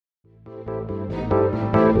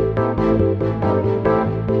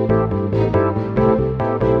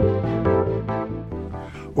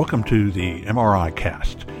Welcome to the MRI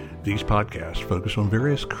Cast. These podcasts focus on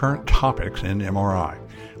various current topics in MRI.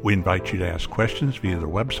 We invite you to ask questions via the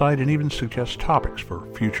website and even suggest topics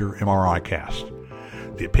for future MRI casts.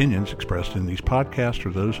 The opinions expressed in these podcasts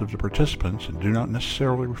are those of the participants and do not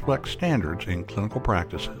necessarily reflect standards in clinical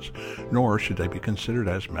practices, nor should they be considered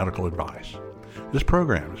as medical advice. This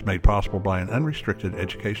program is made possible by an unrestricted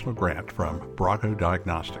educational grant from Bracco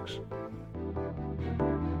Diagnostics.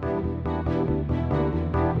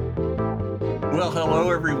 Well, hello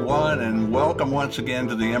everyone, and welcome once again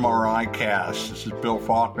to the MRI Cast. This is Bill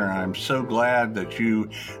Faulkner, and I'm so glad that you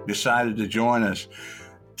decided to join us.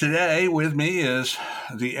 Today with me is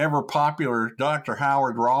the ever-popular Dr.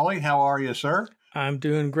 Howard Raleigh. How are you, sir? I'm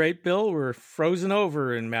doing great, Bill. We're frozen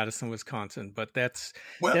over in Madison, Wisconsin, but that's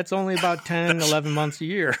only about 10, 11 months a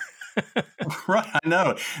year. Right, I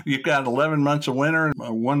know. You've got 11 months of winter and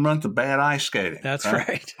 1 month of bad ice skating. That's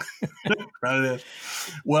right. Right, it is.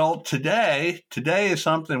 Well, today is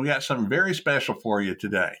something, we got something very special for you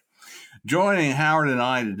today. Joining Howard and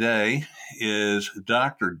I today is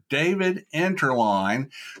Dr. David Enterline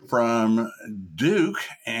from Duke,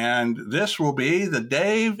 and this will be the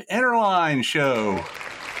Dave Enterline Show.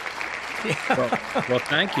 Well,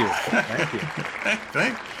 thank you.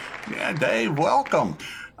 Thank you. Yeah, Dave, welcome.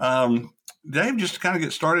 Dave, just to kind of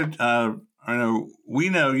get started, I know we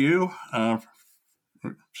know you,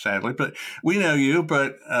 sadly, but we know you,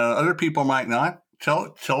 but other people might not.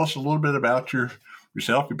 Tell us a little bit about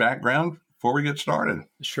yourself, your background, before we get started.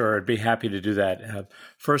 Sure, I'd be happy to do that.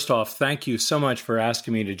 First off, thank you so much for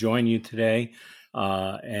asking me to join you today.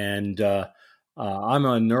 I'm a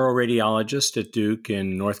neuroradiologist at Duke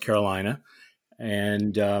in North Carolina,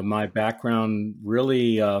 and my background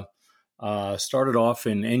really started off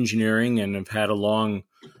in engineering, and have had a long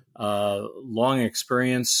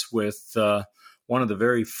experience with one of the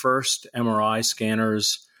very first MRI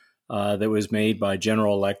scanners that was made by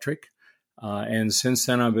General Electric. And since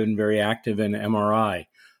then, I've been very active in MRI.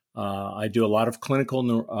 I do a lot of clinical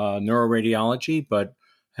neuroradiology, but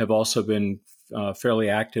have also been fairly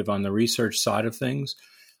active on the research side of things.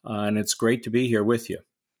 And it's great to be here with you.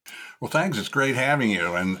 Well, thanks. It's great having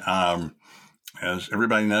you. And as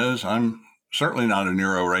everybody knows, I'm certainly not a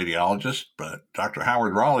neuroradiologist, but Dr.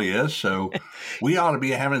 Howard Raleigh is. So we ought to be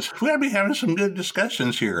having some good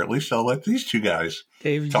discussions here. At least I'll let these two guys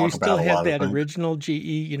Dave, talk you about still a have lot that of things. original GE.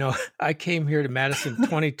 You know, I came here to Madison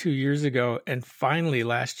 22 years ago, and finally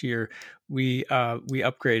last year we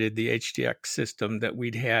upgraded the HDX system that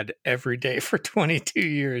we'd had every day for 22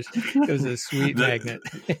 years. It was a sweet magnet.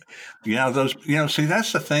 See,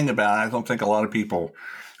 that's the thing about it. I don't think a lot of people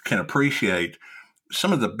can appreciate.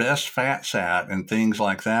 Some of the best fat sat and things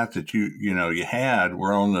like that you had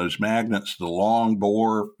were on those magnets, the long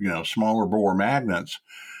bore, smaller bore magnets.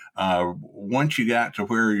 Once you got to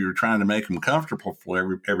where you're trying to make them comfortable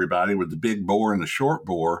for everybody with the big bore and the short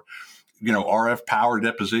bore, RF power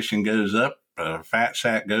deposition goes up, fat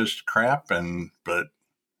sat goes to crap, but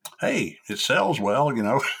hey, it sells well,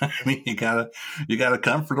 I mean, you got a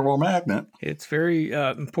comfortable magnet. It's very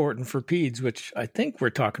important for peds, which I think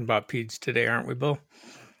we're talking about peds today, aren't we, Bill?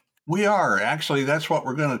 We are. Actually, that's what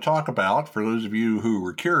we're going to talk about. For those of you who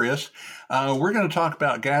were curious, we're going to talk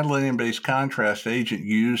about gadolinium-based contrast agent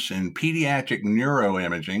use in pediatric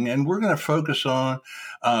neuroimaging, and we're going to focus on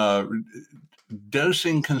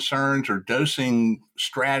dosing concerns or dosing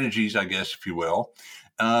strategies, I guess, if you will,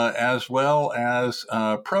 as well as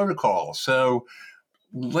protocol. So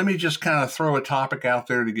let me just kind of throw a topic out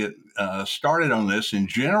there to get started on this. In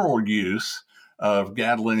general use of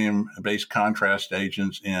gadolinium-based contrast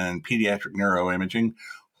agents in pediatric neuroimaging,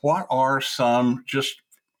 what are some just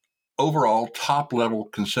overall top-level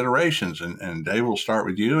considerations? And Dave, we'll start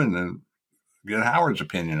with you and then get Howard's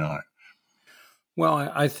opinion on it. Well,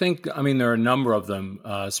 I think, there are a number of them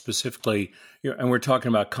specifically, and we're talking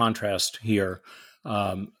about contrast here.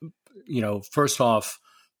 First off,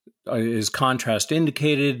 is contrast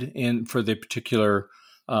indicated for the particular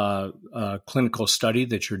clinical study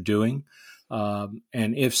that you're doing?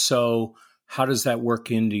 And if so, how does that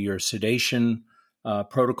work into your sedation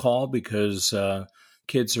protocol? Because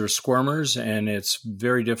kids are squirmers, and it's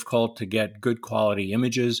very difficult to get good quality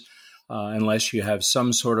images unless you have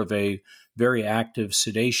some sort of a very active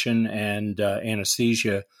sedation and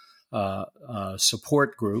anesthesia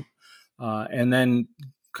support group. And then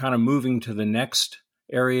kind of moving to the next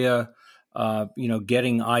area,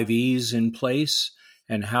 getting IVs in place,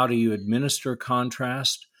 and how do you administer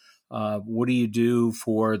contrast? What do you do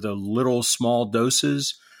for the little small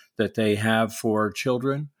doses that they have for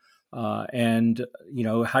children? And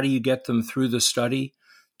how do you get them through the study?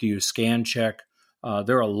 Do you scan check?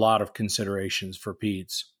 There are a lot of considerations for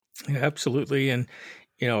peds. Yeah, absolutely. And,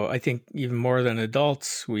 I think even more than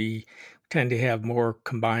adults, we tend to have more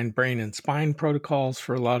combined brain and spine protocols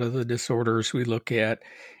for a lot of the disorders we look at.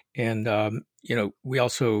 And, we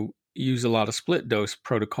also use a lot of split dose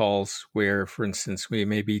protocols where, for instance, we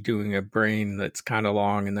may be doing a brain that's kind of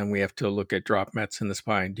long and then we have to look at drop mets in the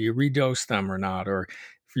spine. Do you redose them or not? Or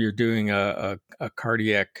if you're doing a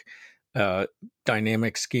cardiac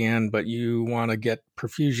dynamic scan, but you want to get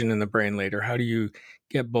perfusion in the brain later, how do you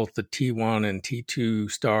get both the T1 and T2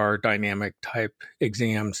 star dynamic type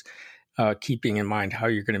exams, keeping in mind how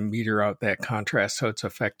you're going to meter out that contrast so it's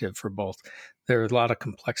effective for both? There are a lot of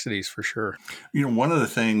complexities for sure. One of the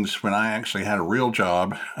things when I actually had a real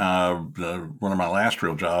job, one of my last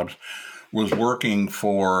real jobs, was working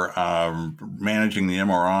for managing the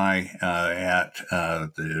MRI at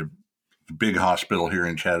the big hospital here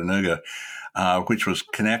in Chattanooga, which was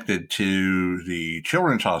connected to the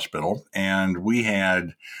Children's Hospital. And we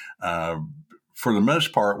had, for the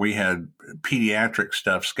most part, we had pediatric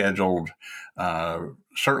stuff scheduled,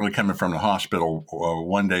 certainly coming from the hospital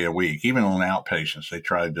 1 day a week. Even on outpatients, they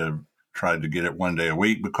tried to get it 1 day a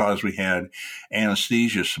week because we had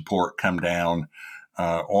anesthesia support come down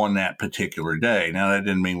on that particular day. Now, that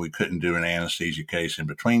didn't mean we couldn't do an anesthesia case in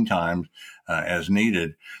between times as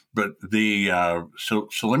needed. But so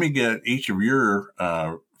let me get each of your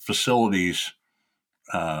facilities,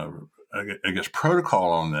 I guess,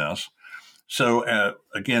 protocol on this. So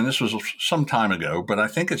again, this was some time ago, but I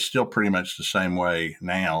think it's still pretty much the same way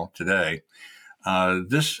now today.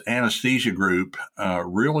 This anesthesia group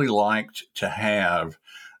really liked to have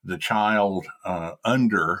the child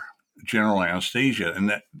under general anesthesia,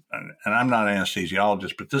 and I'm not an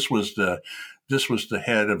anesthesiologist, but this was the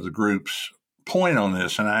head of the group's point on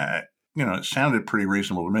this, and it sounded pretty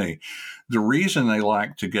reasonable to me. The reason they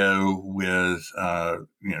like to go with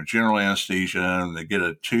general anesthesia and they get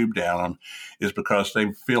a tube down them is because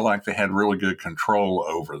they feel like they had really good control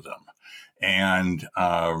over them. And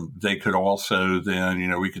they could also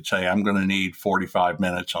then, we could say, I'm going to need 45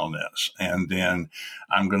 minutes on this. And then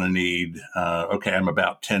I'm going to need, I'm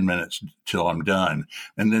about 10 minutes till I'm done.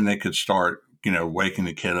 And then they could start, waking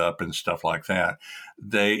the kid up and stuff like that.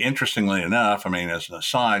 They, interestingly enough, as an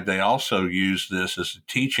aside, they also use this as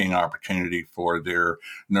a teaching opportunity for their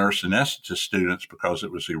nurse anesthetist students because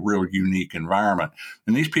it was a real unique environment.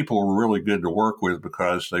 And these people were really good to work with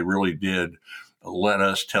because they really did let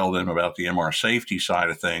us tell them about the MR safety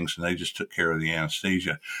side of things, and they just took care of the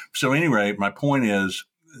anesthesia. So anyway, my point is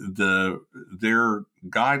their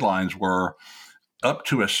guidelines were up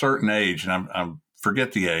to a certain age, and I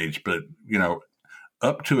forget the age, but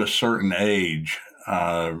up to a certain age,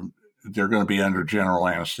 they're going to be under general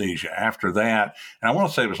anesthesia. After that, and I want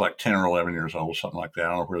to say it was like 10 or 11 years old, something like that. I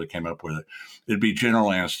don't know where they came up with it. It'd be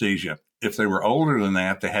general anesthesia. If they were older than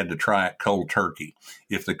that, they had to try it cold turkey.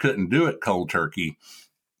 If they couldn't do it cold turkey,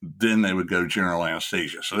 then they would go general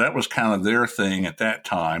anesthesia. So that was kind of their thing at that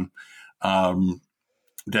time.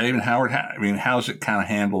 Dave and Howard, how's it kind of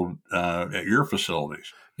handled at your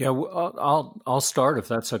facilities? Yeah, I'll start if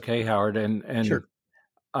that's okay, Howard. And sure.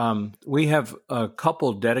 We have a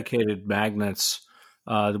couple dedicated magnets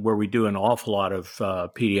where we do an awful lot of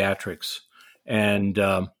pediatrics, and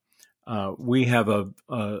we have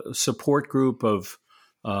a support group of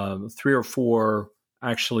 3 or 4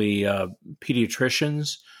 actually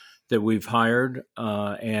pediatricians that we've hired,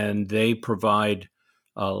 and they provide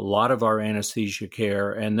a lot of our anesthesia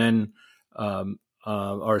care and then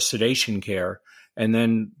our sedation care. And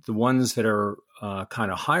then the ones that are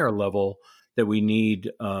kind of higher level that we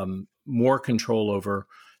need more control over,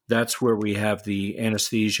 that's where we have the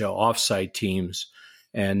anesthesia offsite teams.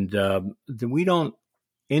 And we don't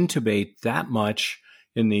intubate that much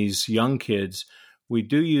in these young kids. We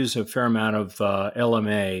do use a fair amount of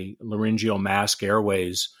LMA, laryngeal mask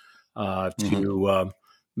airways, to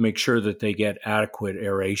make sure that they get adequate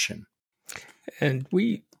aeration. And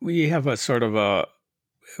we have a sort of a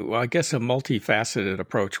multifaceted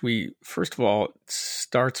approach. First of all, it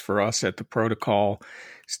starts for us at the protocol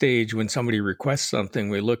stage. When somebody requests something,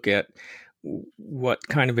 we look at what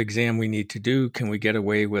kind of exam we need to do. Can we get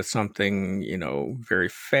away with something, very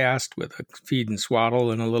fast with a feed and swaddle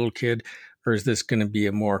in a little kid? Or is this going to be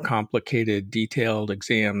a more complicated, detailed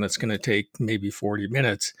exam that's going to take maybe 40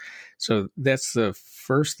 minutes? So that's the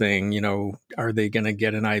first thing, are they going to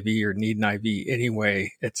get an IV or need an IV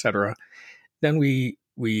anyway, et cetera? Then we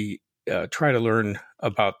try to learn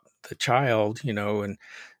about the child, and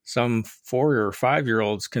some 4 or 5 year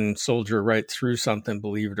olds can soldier right through something,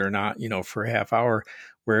 believe it or not, for a half hour,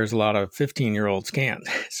 whereas a lot of 15-year-olds can't.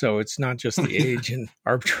 So it's not just the age, and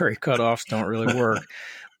arbitrary cutoffs don't really work.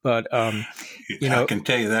 But, I can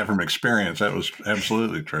tell you that from experience. That was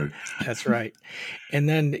absolutely true. That's right. And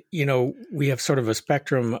then, we have sort of a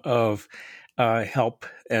spectrum of help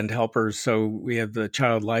and helpers. So we have the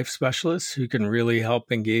child life specialists who can really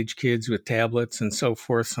help engage kids with tablets and so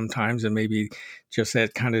forth sometimes, and maybe just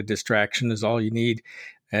that kind of distraction is all you need.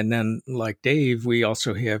 And then, like Dave, we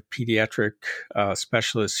also have pediatric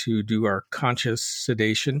specialists who do our conscious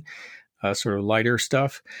sedation, sort of lighter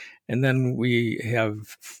stuff. And then we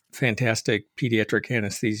have fantastic pediatric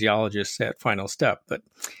anesthesiologists at Final Step. But,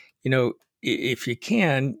 if you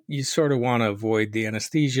can, you sort of want to avoid the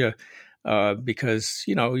anesthesia because,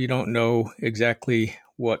 you don't know exactly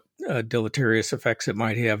what deleterious effects it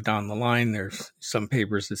might have down the line. There's some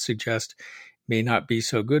papers that suggest it may not be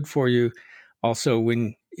so good for you. Also,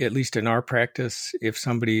 when, at least in our practice, if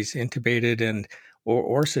somebody's intubated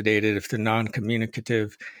or sedated, if they're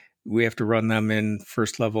non-communicative, we have to run them in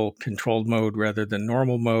first level controlled mode rather than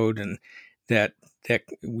normal mode. And that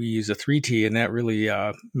we use a 3T, and that really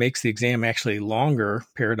makes the exam actually longer,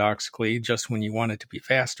 paradoxically, just when you want it to be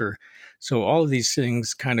faster. So all of these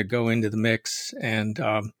things kind of go into the mix. And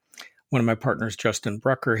one of my partners, Justin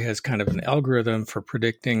Brucker, has kind of an algorithm for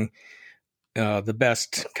predicting the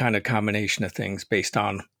best kind of combination of things based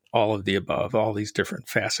on all of the above, all these different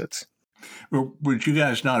facets. Well, would you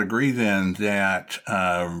guys not agree then that,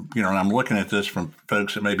 and I'm looking at this from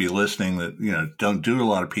folks that may be listening that, don't do a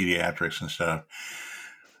lot of pediatrics and stuff.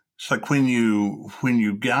 It's like when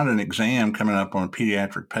you got an exam coming up on a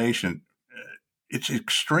pediatric patient,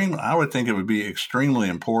 I would think it would be extremely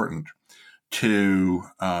important to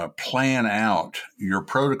plan out your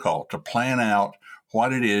protocol, to plan out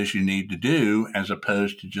what it is you need to do, as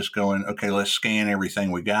opposed to just going, okay, let's scan everything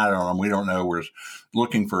we got on them. We don't know. We're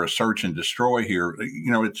looking for a search and destroy here.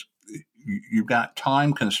 You've got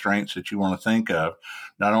time constraints that you want to think of,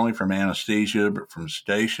 not only from anesthesia, but from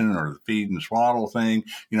sedation or the feed and swaddle thing,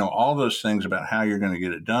 all those things about how you're going to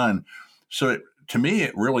get it done. So to me,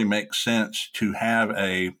 it really makes sense to have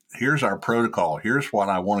here's our protocol. Here's what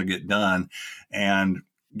I want to get done. And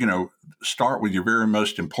start with your very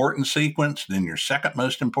most important sequence, then your second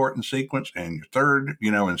most important sequence, and your third,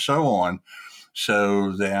 and so on,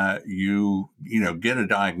 so that you get a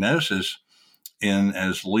diagnosis in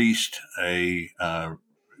as least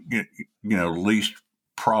least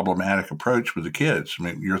problematic approach with the kids. I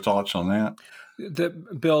mean, your thoughts on that?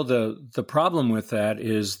 Bill, the problem with that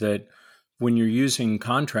is that when you're using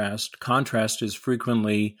contrast is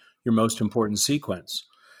frequently your most important sequence.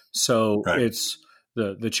 So right. It's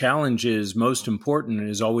the challenge is most important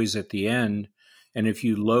is always at the end. And if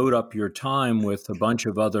you load up your time with a bunch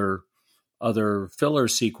of other filler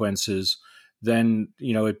sequences, then,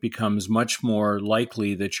 it becomes much more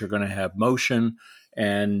likely that you're going to have motion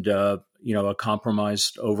and, a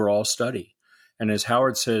compromised overall study. And as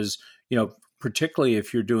Howard says, particularly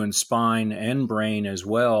if you're doing spine and brain as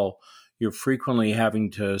well, you're frequently having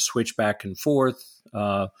to switch back and forth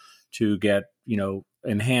to get,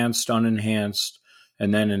 enhanced, unenhanced,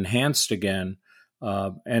 and then enhanced again.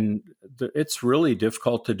 It's really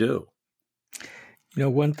difficult to do.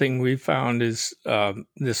 One thing we found is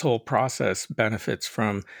this whole process benefits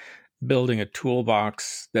from building a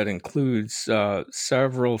toolbox that includes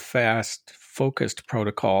several fast, focused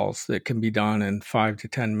protocols that can be done in 5 to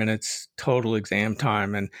 10 minutes total exam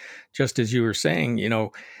time. And just as you were saying,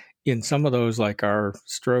 in some of those, like our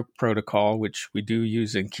stroke protocol, which we do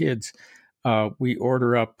use in kids, we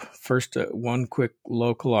order up first one quick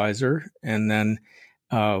localizer, and then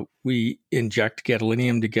we inject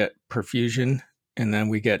gadolinium to get perfusion, and then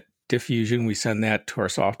we get diffusion. We send that to our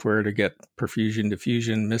software to get perfusion,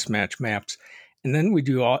 diffusion, mismatch maps, and then we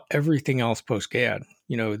do everything else post-GAD.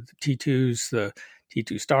 The T2s, the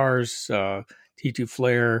T2 stars, T2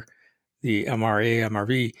 flare, the MRA,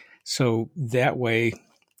 MRV. So that way,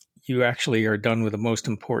 you actually are done with the most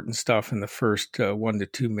important stuff in the first 1 to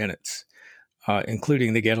 2 minutes.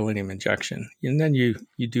 Including the gadolinium injection. And then you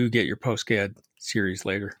do get your post-GAD series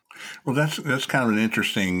later. Well, that's kind of an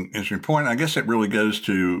interesting point. I guess it really goes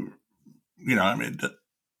to,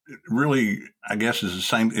 really, I guess is the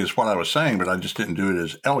same as what I was saying, but I just didn't do it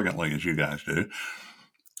as elegantly as you guys do.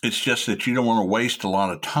 It's just that you don't want to waste a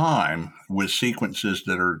lot of time with sequences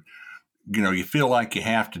that are, you feel like you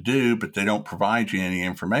have to do, but they don't provide you any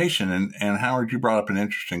information. And Howard, you brought up an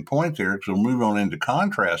interesting point there, because we'll move on into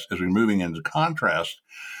contrast as we're moving into contrast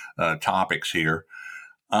topics here.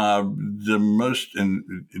 And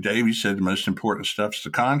Dave, you said the most important stuff is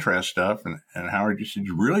the contrast stuff. And Howard, you said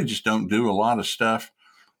you really just don't do a lot of stuff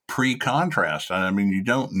pre-contrast. I mean, you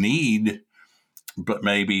don't need, but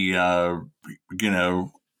maybe,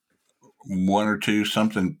 one or two,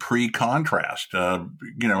 something pre-contrast, and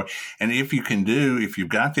if you've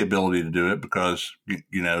got the ability to do it because,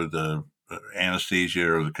 the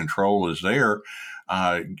anesthesia or the control is there,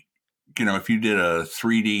 if you did a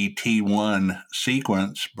 3D T1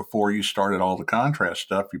 sequence before you started all the contrast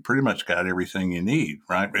stuff, you pretty much got everything you need,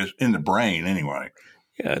 right? In the brain anyway.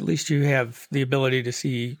 Yeah, at least you have the ability to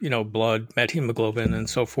see, blood, methemoglobin, and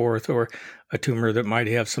so forth, or a tumor that might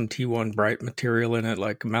have some T1 bright material in it,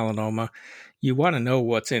 like melanoma. You want to know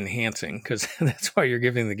what's enhancing because that's why you're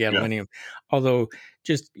giving the gadolinium. Yeah. Although,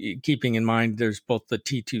 just keeping in mind, there's both the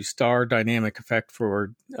T2 star dynamic effect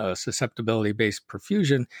for susceptibility-based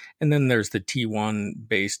perfusion, and then there's the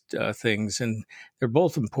T1-based things, and they're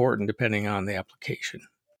both important depending on the application.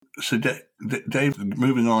 So, Dave,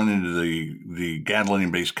 moving on into the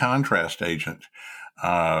gadolinium-based contrast agent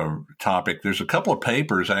topic, there's a couple of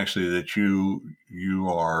papers actually that you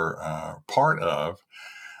are part of,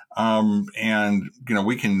 and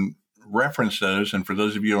we can reference those. And for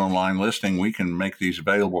those of you online listening, we can make these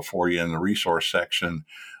available for you in the resource section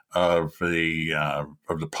of the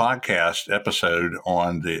podcast episode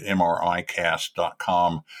on the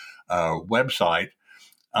mricast.com website.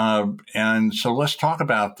 And so let's talk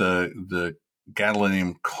about the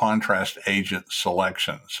gadolinium contrast agent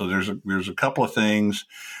selection. So there's a couple of things.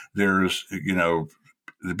 There's,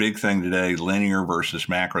 the big thing today, linear versus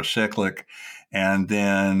macrocyclic. And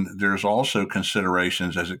then there's also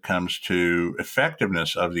considerations as it comes to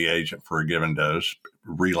effectiveness of the agent for a given dose,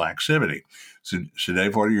 relaxivity. So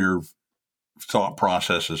Dave, what are your thought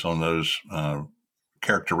processes on those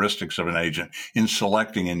characteristics of an agent in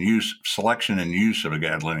selection and use of a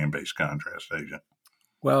gadolinium-based contrast agent?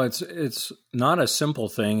 Well, it's not a simple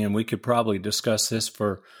thing, and we could probably discuss this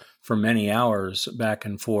for many hours back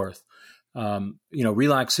and forth.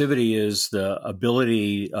 Relaxivity is the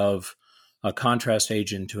ability of a contrast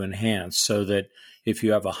agent to enhance, so that if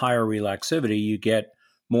you have a higher relaxivity, you get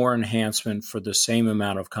more enhancement for the same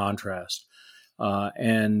amount of contrast.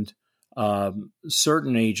 And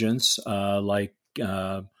certain agents like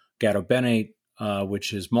gadobenate,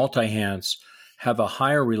 which is multi-enhance, have a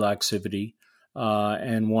higher relaxivity.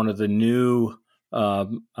 And one of the new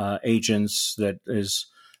agents that is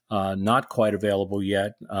not quite available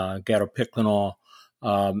yet, gadopiclinol,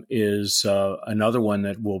 is another one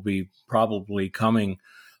that will be probably coming.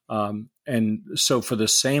 And so for the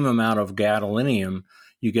same amount of gadolinium,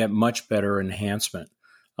 you get much better enhancement.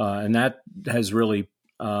 And that has really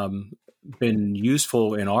been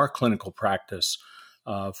useful in our clinical practice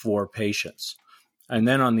for patients. And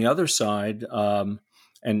then on the other side,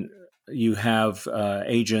 and you have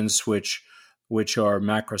agents which are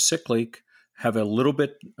macrocyclic, have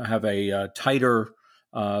a tighter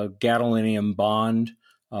gadolinium bond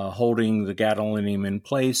holding the gadolinium in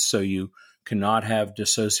place, so you cannot have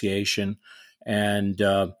dissociation. And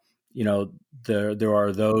there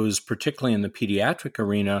are those, particularly in the pediatric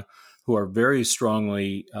arena, who are very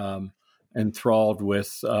strongly enthralled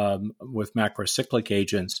with macrocyclic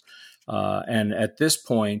agents. And at this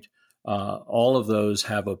point, all of those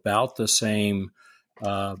have about the same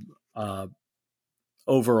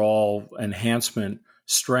overall enhancement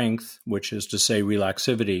strength, which is to say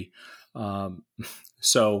relaxivity.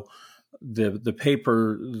 So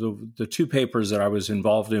the two papers that I was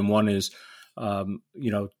involved in, one is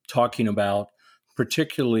talking about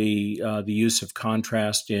particularly the use of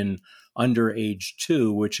contrast in under age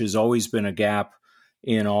 2, which has always been a gap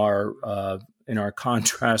in our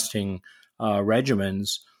contrasting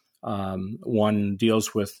regimens. One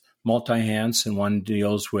deals with multi-enhance and one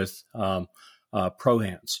deals with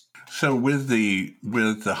pro-enhance. So with the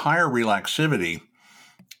higher relaxivity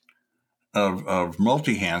of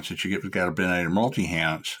multi-enhance that you get with gadobenate and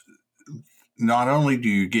multi-enhance, not only do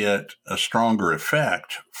you get a stronger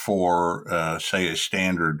effect for, say, a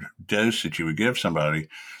standard dose that you would give somebody,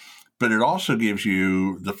 but it also gives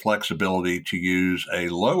you the flexibility to use a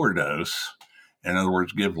lower dose. In other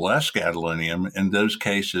words, give less gadolinium in those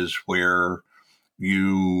cases where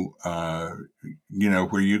you could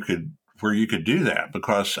do that,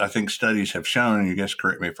 because I think studies have shown, and you guys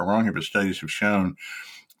correct me if I'm wrong here, but studies have shown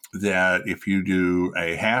that if you do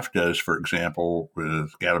a half dose, for example,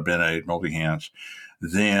 with gadobenate multi-enhance,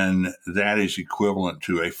 then that is equivalent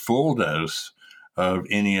to a full dose of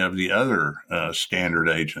any of the other standard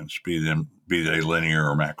agents, be they linear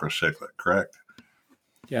or macrocyclic, correct?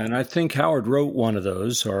 Yeah, and I think Howard wrote one of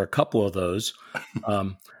those or a couple of those.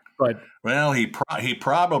 Well, he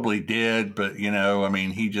probably did, but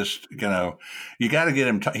he just you got to get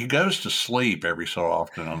him. He goes to sleep every so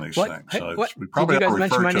often on these things, so we probably ought to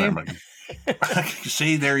refer to him.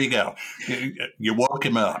 See, there you go. You woke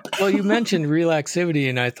him up. Well, you mentioned relaxivity,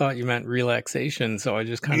 and I thought you meant relaxation, so I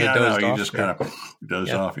just kind of dozed off. You just kind of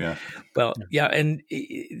dozed off, yeah. Well, yeah, and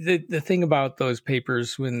the thing about those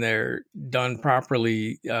papers, when they're done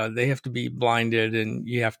properly, they have to be blinded, and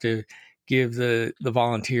you have to give the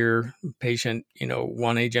volunteer patient,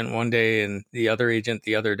 one agent one day and the other agent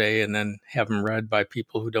the other day, and then have them read by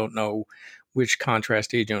people who don't know which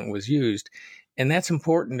contrast agent was used. And that's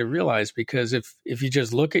important to realize, because if you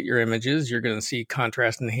just look at your images, you're going to see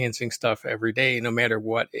contrast enhancing stuff every day, no matter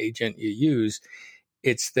what agent you use.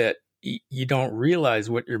 It's that you don't realize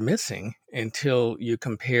what you're missing until you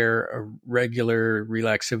compare a regular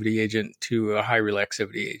relaxivity agent to a high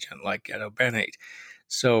relaxivity agent like gadobenate.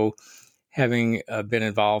 So having been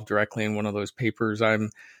involved directly in one of those papers,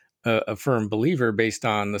 I'm a firm believer, based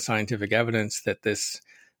on the scientific evidence, that this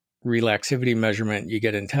relaxivity measurement you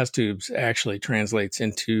get in test tubes actually translates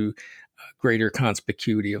into greater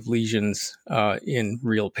conspicuity of lesions in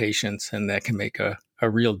real patients, and that can make a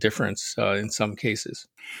real difference in some cases.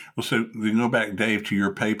 Well, so we go back, Dave, to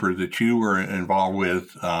your paper that you were involved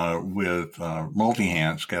with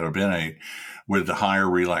Multihance gadobenate with the higher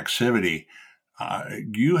relaxivity.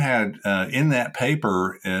 You had in that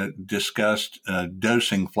paper discussed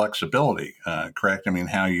dosing flexibility, correct? I mean,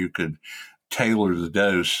 how you could tailor the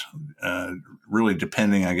dose, really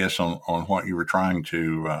depending, I guess, on what you were trying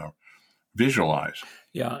to visualize.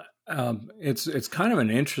 Yeah, it's kind of an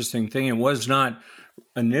interesting thing. It was not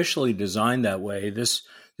initially designed that way. This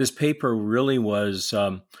paper really was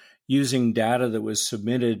using data that was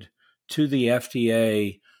submitted to the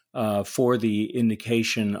FDA for the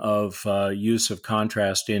indication of use of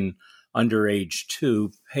contrast in under age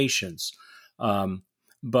 2 patients.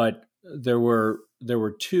 But there were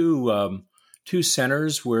two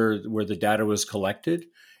centers where the data was collected,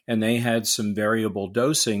 and they had some variable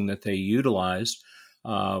dosing that they utilized.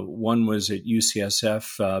 One was at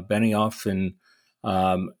UCSF Benioff in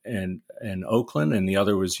Oakland, and the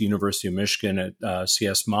other was University of Michigan at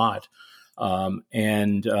CS Mott.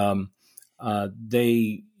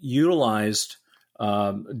 They utilized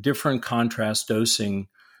different contrast dosing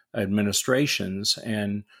administrations,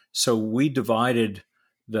 and so we divided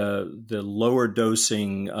the lower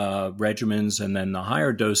dosing regimens and then the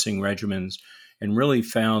higher dosing regimens, and really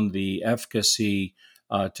found the efficacy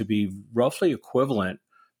to be roughly equivalent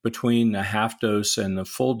between the half dose and the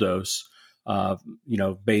full dose,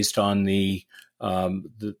 based on the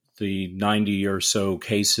 90 or so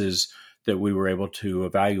cases that we were able to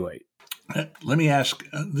evaluate. Let me ask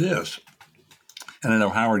this. And I know,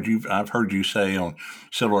 Howard, I've heard you say on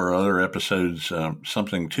several other episodes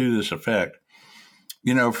something to this effect.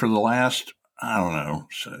 For the last,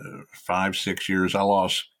 5-6 years, I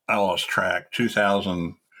lost track.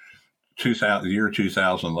 2000, the year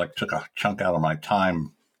 2000, took a chunk out of my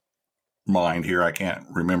time mind here. I can't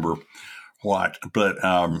remember what, but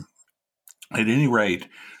at any rate,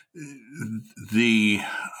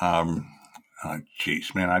 I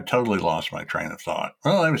totally lost my train of thought.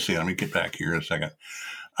 Well, let me see. Let me get back here in a second.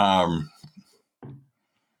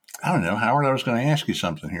 I don't know, Howard, I was going to ask you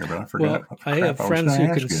something here, but I forgot. Well, I have friends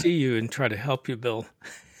who can see you and try to help you, Bill.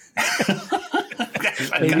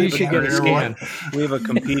 Maybe you should get a scan. We have a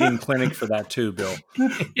competing clinic for that too, Bill.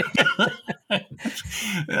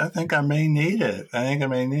 I think I may need it.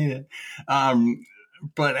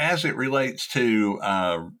 But as it relates to,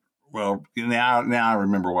 now I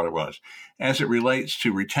remember what it was. As it relates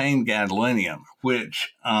to retained gadolinium,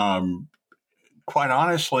 which, quite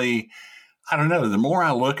honestly, I don't know. The more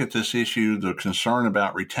I look at this issue, the concern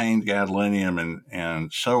about retained gadolinium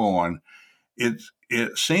and so on, it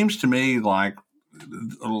seems to me like,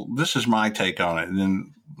 this is my take on it, and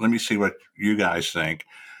then let me see what you guys think.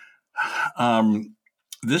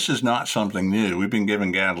 This is not something new. We've been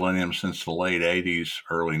giving gadolinium since the late 80s,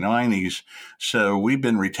 early 90s, so we've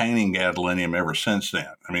been retaining gadolinium ever since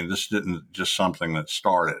then. I mean, this didn't just something that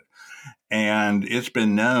started. And it's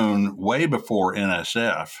been known way before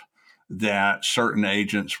NSF that certain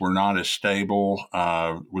agents were not as stable.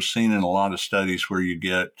 Was seen in a lot of studies where you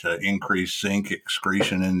get increased zinc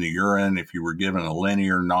excretion in the urine if you were given a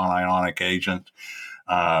linear non-ionic agent,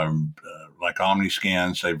 like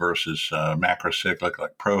Omniscan, say, versus macrocyclic,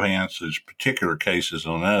 like Prohance. There's particular cases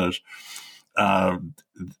on those.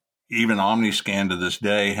 Even Omniscan to this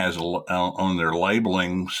day has on their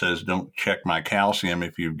labeling says, don't check my calcium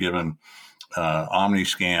if you've given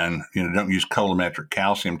Omniscan. Don't use colorimetric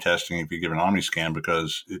calcium testing if you give an Omniscan,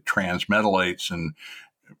 because it transmetallates and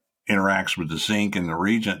interacts with the zinc in the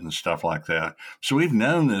reagent and stuff like that. So we've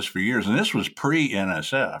known this for years, and this was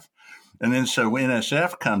pre-NSF. And then so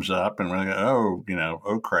NSF comes up and we go,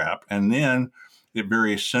 oh crap. And then it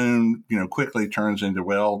very soon, quickly turns into,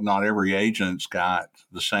 well, not every agent's got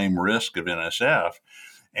the same risk of NSF.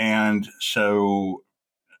 And so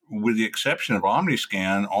with the exception of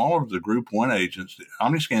Omniscan, all of the Group 1 agents,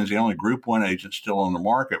 Omniscan is the only Group 1 agent still on the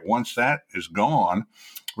market. Once that is gone,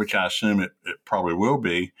 which I assume it probably will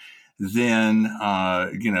be, then,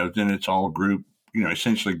 then it's all group,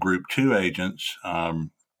 essentially Group 2 agents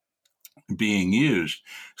being used.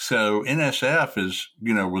 So NSF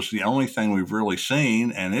was the only thing we've really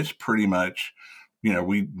seen, and it's pretty much,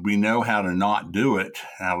 we know how to not do it,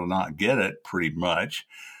 how to not get it pretty much.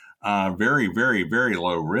 Very, very, very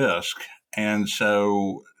low risk. And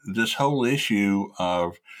so this whole issue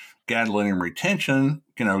of gadolinium retention,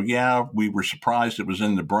 we were surprised it was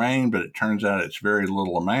in the brain, but it turns out it's very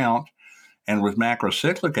little amount. And with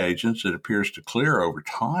macrocyclic agents, it appears to clear over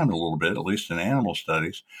time a little bit, at least in animal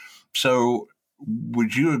studies. So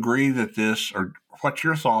would you agree that or what's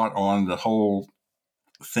your thought on the whole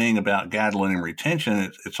thing about gadolinium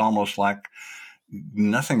retention? It's almost like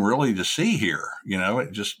nothing really to see here.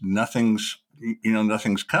 It just nothing's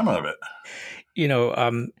come of it.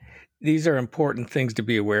 These are important things to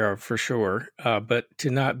be aware of for sure, but to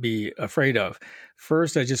not be afraid of.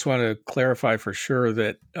 First, I just want to clarify for sure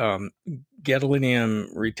that gadolinium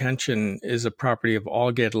retention is a property of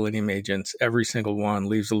all gadolinium agents. Every single one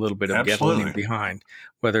leaves a little bit of gadolinium behind,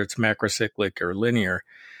 whether it's macrocyclic or linear.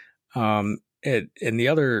 And the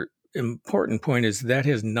other important point is that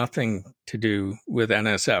has nothing to do with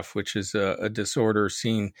NSF, which is a disorder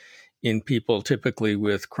seen in people typically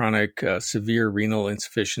with chronic severe renal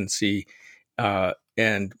insufficiency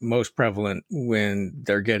and most prevalent when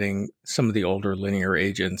they're getting some of the older linear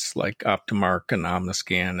agents like Optimark and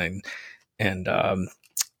Omniscan and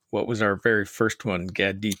what was our very first one,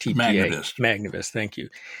 GAD-DTPA? Magnavist, thank you.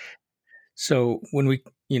 So when we,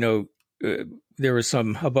 there was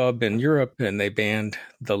some hubbub in Europe and they banned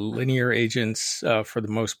the linear agents for the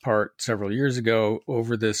most part several years ago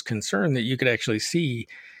over this concern that you could actually see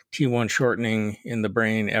T1 shortening in the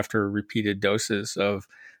brain after repeated doses of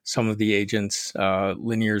some of the agents,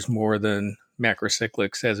 linears more than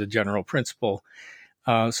macrocyclics as a general principle.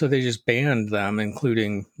 So they just banned them,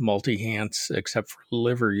 including multi-HANTs, except for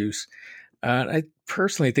liver use. I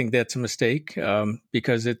personally think that's a mistake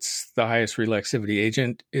because it's the highest relaxivity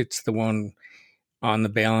agent. It's the one on the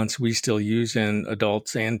balance we still use in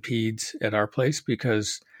adults and peds at our place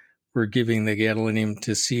because we're giving the gadolinium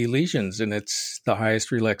to see lesions, and it's the highest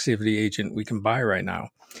relaxivity agent we can buy right now.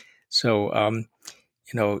 So,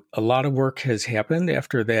 a lot of work has happened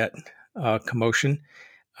after that commotion,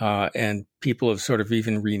 and people have sort of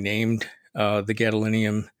even renamed the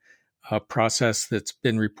gadolinium process that's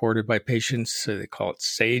been reported by patients. So they call it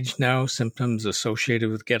SAGE now, symptoms associated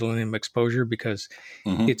with gadolinium exposure, because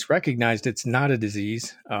it's recognized it's not a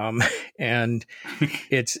disease and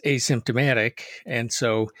it's asymptomatic. And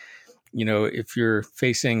so, if you're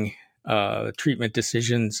facing treatment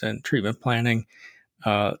decisions and treatment planning,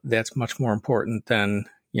 that's much more important than,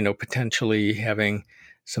 potentially having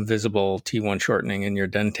some visible T1 shortening in your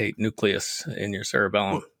dentate nucleus in your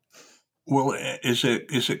cerebellum. Well, is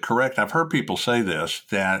it correct? I've heard people say this,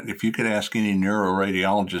 that if you could ask any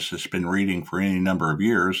neuroradiologist that's been reading for any number of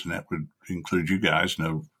years, and that would include you guys,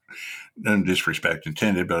 no disrespect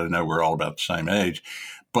intended, but I know we're all about the same age.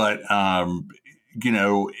 But,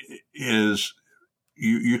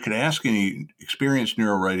 you could ask any experienced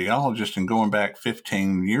neuroradiologist, and going back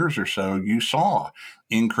 15 years or so, you saw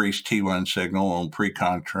increased T1 signal on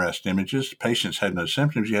pre-contrast images. Patients had no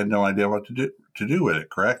symptoms. You had no idea what to do with it,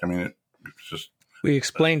 correct? I mean, we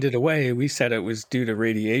explained it away. We said it was due to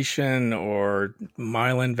radiation or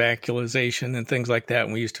myelin vacuolization and things like that.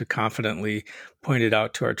 And we used to confidently point it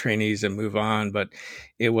out to our trainees and move on. But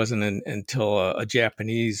it wasn't until a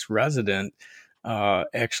Japanese resident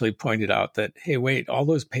actually pointed out that, hey, wait, all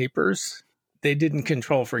those papers, they didn't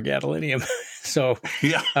control for gadolinium. So,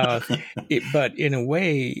 but in a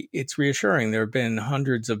way, it's reassuring. There have been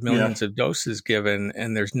hundreds of millions of doses given,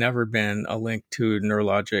 and there's never been a link to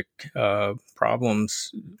neurologic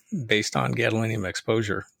problems based on gadolinium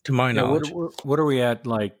exposure, to my knowledge. What are we at,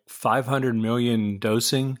 like 500 million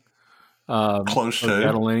dosing? Close to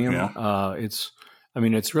gadolinium. Yeah. It's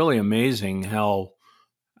really amazing how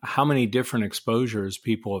many different exposures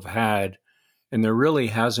people have had, and there really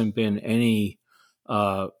hasn't been any,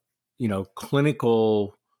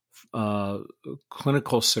 clinical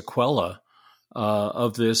sequela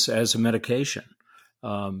of this as a medication.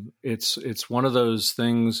 It's one of those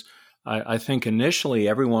things. I think initially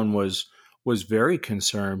everyone was very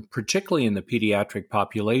concerned, particularly in the pediatric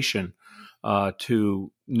population,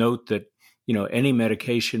 to note that any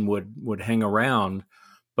medication would hang around.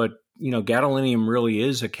 But, gadolinium really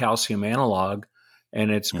is a calcium analog, and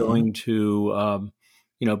it's going to,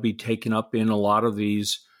 be taken up in a lot of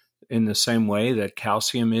these in the same way that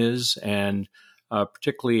calcium is, and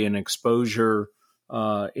particularly in exposure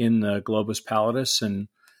in the globus pallidus and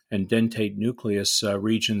dentate nucleus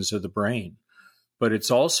regions of the brain. But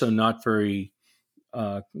it's also not very,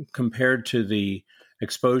 compared to the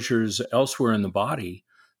exposures elsewhere in the body,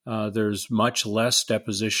 there's much less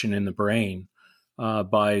deposition in the brain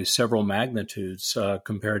by several magnitudes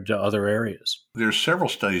compared to other areas. There's several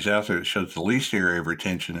studies out there that shows the least area of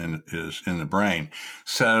retention is in the brain.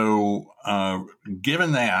 So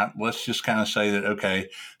given that, let's just kind of say that, okay,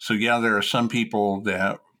 so yeah, there are some people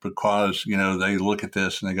that, because, they look at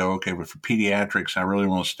this and they go, okay, but for pediatrics, I really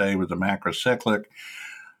want to stay with the macrocyclic.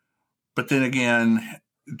 But then again,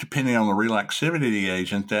 depending on the relaxivity of the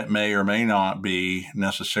agent, that may or may not be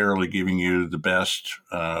necessarily giving you the best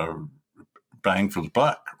bang for the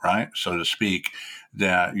buck, right? So to speak,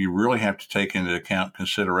 that you really have to take into account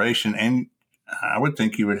consideration. And I would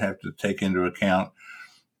think you would have to take into account,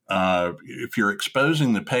 if you're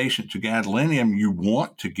exposing the patient to gadolinium, you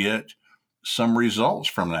want to get some results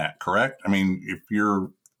from that, correct? I mean, if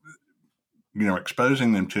you're,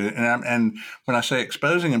 exposing them to it, and when I say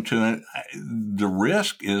exposing them to it, the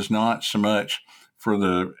risk is not so much for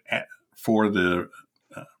the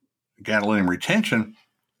gadolinium retention,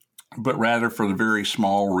 but rather for the very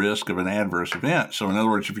small risk of an adverse event. So in other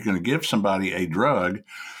words, if you're going to give somebody a drug,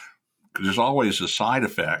 there's always the side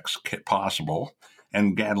effects possible,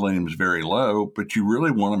 and gadolinium is very low, but you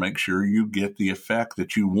really want to make sure you get the effect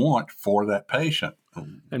that you want for that patient.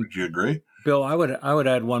 Would you agree? Bill, I would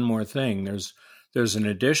add one more thing. There's an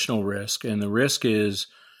additional risk, and the risk is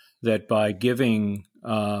that by giving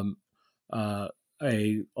a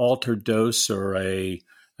altered dose or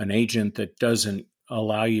an agent that doesn't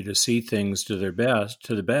allow you to see things to the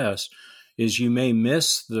best, is you may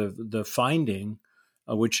miss the finding,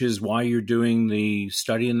 which is why you're doing the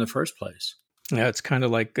study in the first place. Yeah, it's kind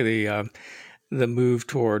of like the move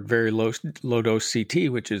toward very low dose CT,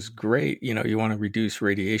 which is great. You want to reduce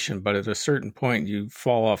radiation, but at a certain point you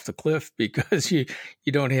fall off the cliff because you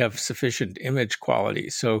don't have sufficient image quality.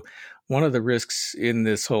 So one of the risks in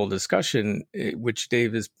this whole discussion, which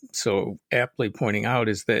Dave is so aptly pointing out,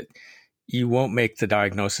 is that you won't make the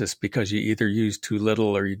diagnosis because you either used too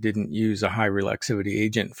little or you didn't use a high relaxivity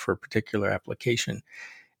agent for a particular application.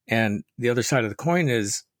 And the other side of the coin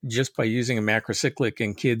is, just by using a macrocyclic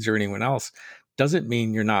in kids or anyone else doesn't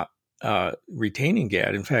mean you're not retaining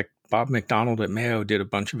GAD. In fact, Bob McDonald at Mayo did a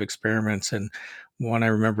bunch of experiments, and one I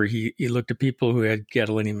remember, he looked at people who had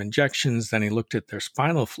gadolinium injections, then he looked at their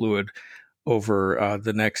spinal fluid over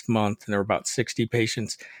the next month, and there were about 60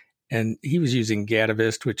 patients, and he was using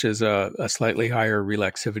Gadavist, which is a slightly higher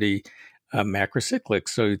relaxivity macrocyclic.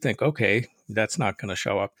 So you think, okay, that's not going to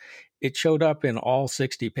show up. It showed up in all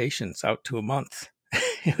 60 patients out to a month.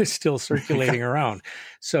 It was still circulating around.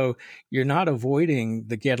 So you're not avoiding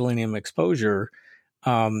the gadolinium exposure.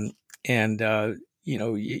 You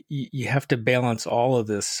have to balance all of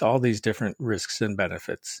this, all these different risks and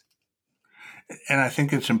benefits. And I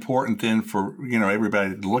think it's important then for,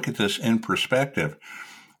 everybody to look at this in perspective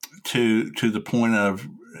to the point of,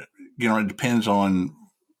 it depends on,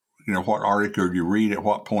 what article you read at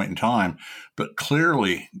what point in time, but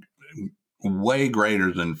clearly way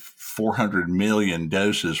greater than 400 million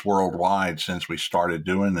doses worldwide since we started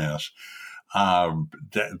doing this.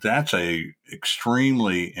 That's a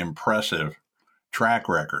extremely impressive track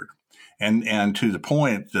record. And to the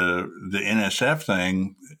point, the NSF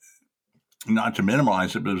thing, not to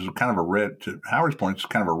minimize it, but it was kind of to Howard's point, it's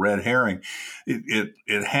kind of a red herring.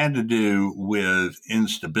 It had to do with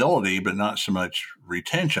instability, but not so much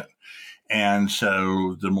retention. And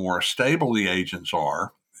so the more stable the agents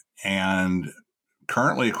are, and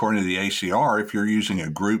currently, according to the ACR, if you're using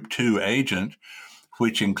a group 2 agent,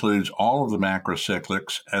 which includes all of the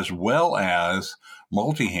macrocyclics as well as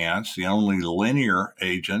Multihance, the only linear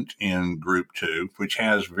agent in group 2, which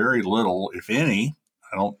has very little, if any,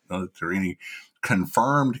 I don't know that there are any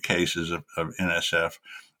confirmed cases of NSF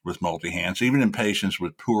with Multihance, even in patients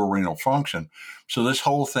with poor renal function. So this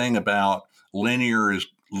whole thing about linear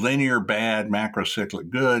bad, macrocyclic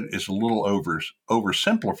good is a little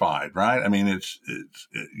oversimplified, right? I mean,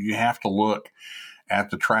 you have to look at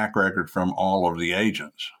the track record from all of the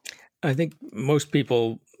agents. I think most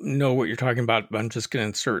people know what you're talking about, but I'm just going to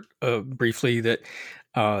insert briefly that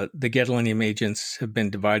the gadolinium agents have been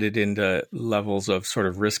divided into levels of sort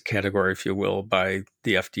of risk category, if you will, by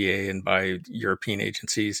the FDA and by European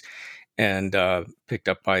agencies. and picked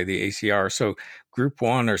up by the ACR. So Group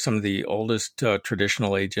 1 are some of the oldest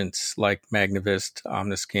traditional agents like Magnavist,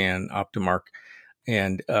 Omniscan, Optimark.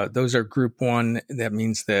 And those are Group 1. That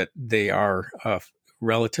means that they are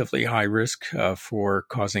relatively high risk for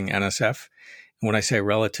causing NSF. And when I say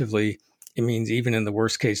relatively, it means even in the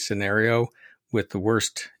worst case scenario with the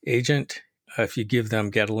worst agent, if you give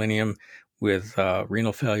them gadolinium with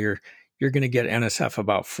renal failure, you're going to get NSF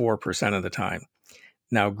about 4% of the time.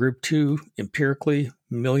 Now, Group 2, empirically,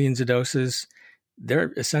 millions of doses,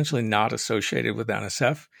 they're essentially not associated with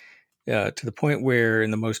NSF to the point where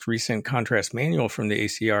in the most recent contrast manual from the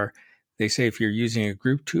ACR, they say if you're using a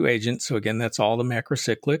Group 2 agent, so again, that's all the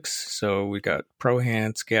macrocyclics. So we got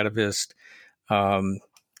Prohance, Gadavist,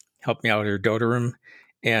 help me out here, Dotarum,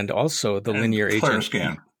 and also the linear agent.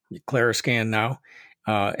 Clariscan now,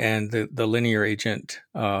 and the linear agent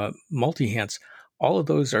Multihance. All of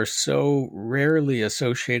those are so rarely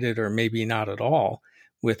associated or maybe not at all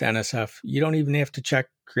with NSF. You don't even have to check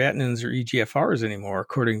creatinines or EGFRs anymore,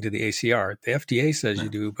 according to the ACR. The FDA says you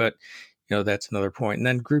do, but that's another point. And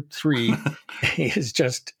then Group 3 is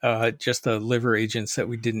just the liver agents that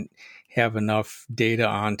we didn't have enough data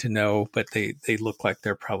on to know, but they look like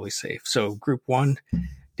they're probably safe. So Group 1,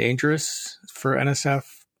 dangerous for NSF,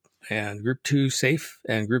 and Group 2, safe,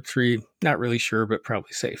 and Group 3, not really sure, but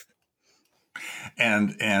probably safe.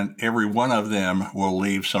 And every one of them will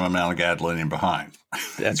leave some amount of gadolinium behind.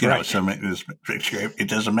 That's right. So it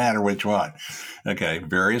doesn't matter which one. Okay,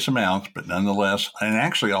 various amounts, but nonetheless, and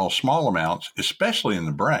actually all small amounts, especially in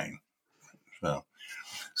the brain.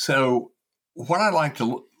 So what I'd like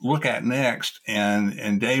to look at next,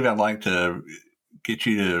 and Dave, I'd like to get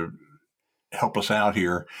you to help us out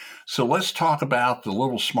here. So let's talk about the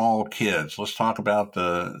little small kids. Let's talk about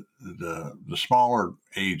the smaller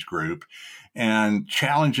age group and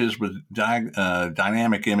challenges with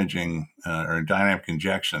dynamic imaging or dynamic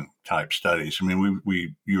injection type studies. I mean,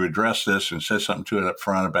 you addressed this and said something to it up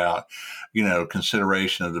front about,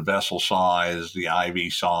 consideration of the vessel size, the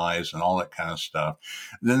IV size, and all that kind of stuff.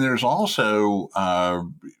 Then there's also,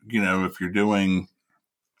 if you're doing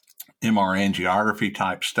MR angiography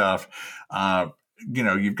type stuff,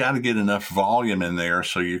 you've got to get enough volume in there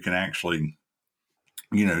so you can actually,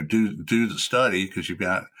 do the study, because you've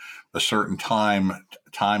got a certain time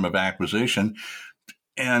of acquisition.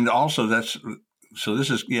 And also this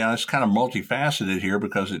is, it's kind of multifaceted here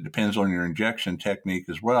because it depends on your injection technique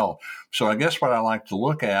as well. So I guess what I like to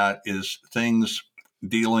look at is things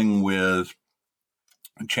dealing with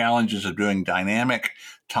challenges of doing dynamic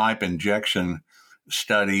type injection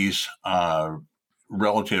studies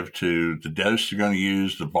relative to the dose you're going to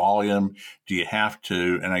use, the volume. Do you have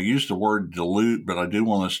to, and I use the word dilute, but I do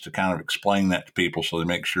want us to kind of explain that to people so they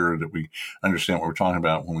make sure that we understand what we're talking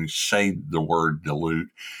about when we say the word dilute,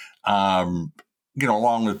 along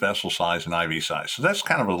with vessel size and IV size. So that's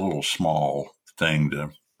kind of a little small thing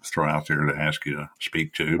to throw out there to ask you to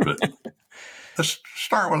speak to, but let's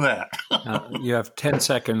start with that. You have 10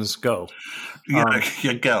 seconds. Go. You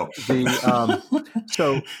go.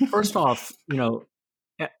 So first off,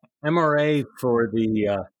 MRA for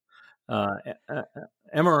the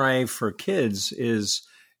MRA for kids is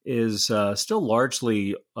still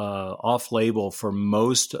largely off-label for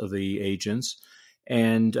most of the agents,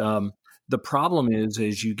 and the problem is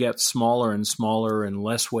as you get smaller and smaller and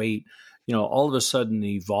less weight, all of a sudden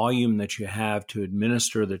the volume that you have to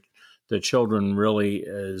administer the children really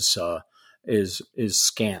is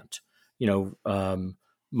scant.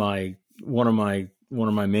 One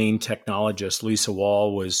of my main technologists, Lisa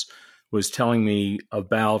Wall, was telling me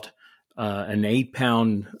about an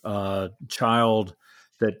 8-pound child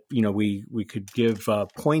that we could give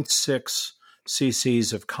 0.6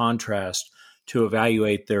 cc's of contrast to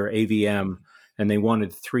evaluate their AVM, and they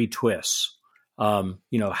wanted 3 twists. How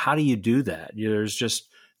do you do that? There's just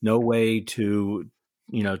no way to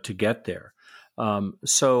get there.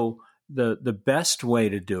 So the best way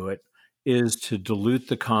to do it is to dilute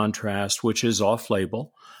the contrast, which is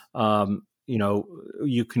off-label. You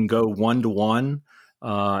can go 1-to-1,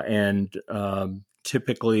 and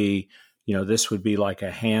typically, this would be like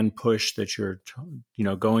a hand push that you're,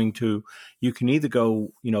 going to. You can either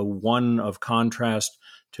go, 1 of contrast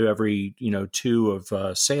to every, 2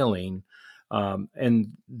 of saline,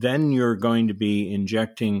 and then you're going to be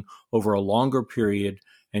injecting over a longer period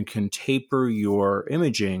and can taper your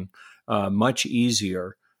imaging much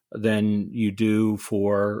easier than you do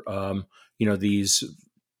for, these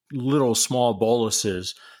little small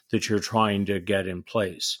boluses that you're trying to get in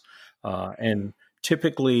place. And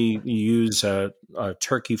typically you use a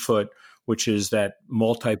turkey foot, which is that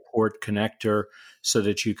multi-port connector, so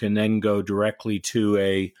that you can then go directly to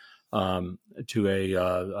a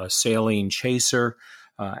a saline chaser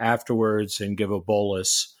afterwards and give a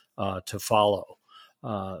bolus to follow.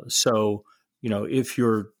 So, if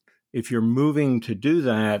you're moving to do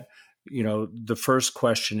that, the first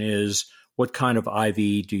question is, what kind of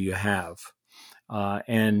IV do you have?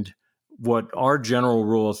 And what our general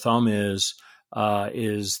rule of thumb is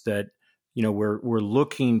that, we're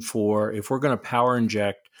looking for, if we're going to power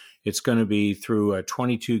inject, it's going to be through a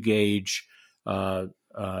 22 gauge, IV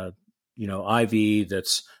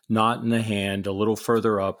that's not in the hand, a little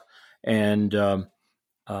further up. And,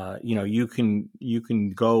 you can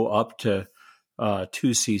go up to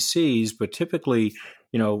 2 cc's, but typically,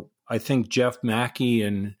 I think Jeff Mackey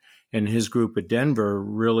and his group at Denver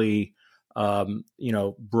really,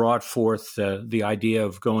 brought forth the idea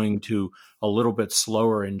of going to a little bit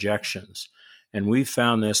slower injections. And we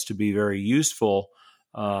found this to be very useful,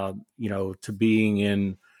 to being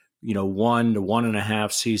in, 1 to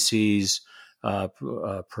 1.5 cc's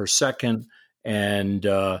per second, and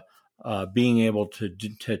being able to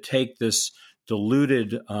take this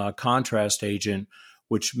diluted contrast agent,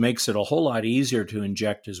 which makes it a whole lot easier to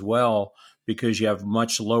inject as well, because you have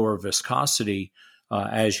much lower viscosity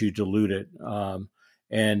as you dilute it,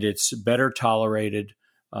 and it's better tolerated,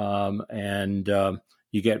 and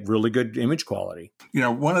you get really good image quality.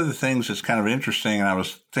 One of the things that's kind of interesting, and I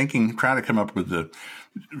was trying to come up with a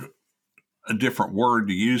different word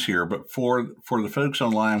to use here, but for the folks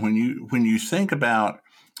online, when you think about,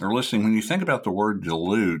 or listening, when you think about the word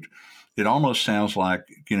dilute, it almost sounds like,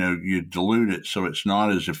 you dilute it so it's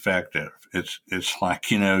not as effective. It's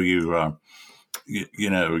like, you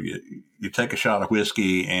take a shot of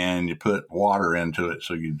whiskey and you put water into it,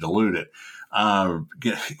 so you dilute it. Howard,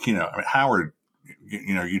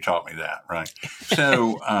 you taught me that, right?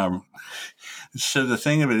 So, so the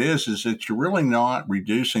thing of it is that you're really not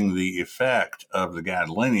reducing the effect of the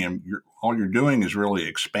gadolinium. All you're doing is really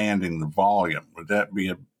expanding the volume. Would that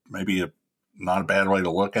be maybe not a bad way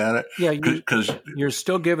to look at it? Yeah, because you're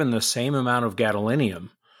still given the same amount of gadolinium.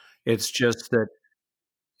 It's just that,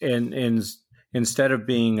 instead of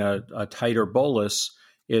being a tighter bolus,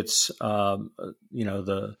 it's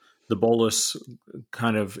the bolus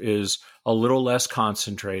kind of is a little less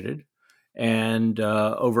concentrated, and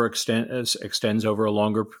extends over a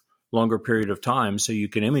longer period of time, so you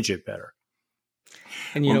can image it better.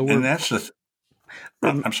 And and that's the.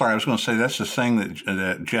 I'm sorry, I was going to say that's the thing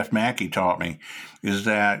that Jeff Mackey taught me, is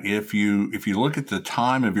that if you look at the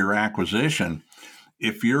time of your acquisition,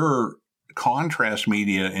 if your contrast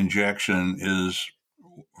media injection is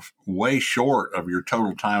way short of your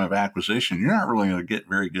total time of acquisition, you're not really going to get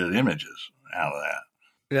very good images out of that.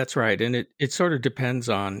 That's right. And it sort of depends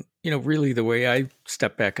on, really the way I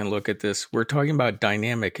step back and look at this, we're talking about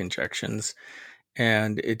dynamic injections,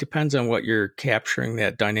 and it depends on what you're capturing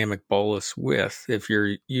that dynamic bolus with. If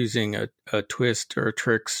you're using a twist or a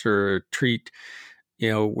tricks or a treat,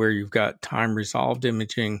 where you've got time resolved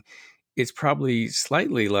imaging, it's probably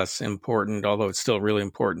slightly less important, although it's still really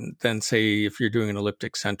important, than, say, if you're doing an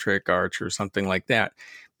elliptic centric arch or something like that,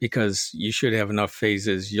 because you should have enough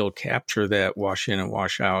phases. You'll capture that wash in and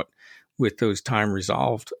wash out with those time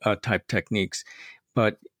resolved type techniques.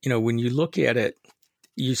 But, when you look at it,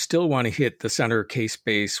 you still want to hit the center case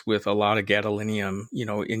space with a lot of gadolinium,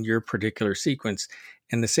 in your particular sequence.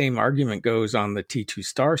 And the same argument goes on the T2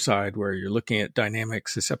 star side, where you're looking at dynamic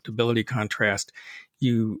susceptibility contrast.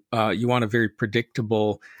 You want a very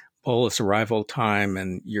predictable bolus arrival time,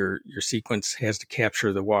 and your sequence has to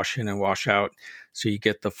capture the wash in and wash out, so you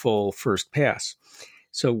get the full first pass.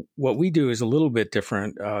 So what we do is a little bit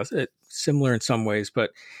different, similar in some ways,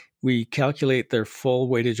 but we calculate their full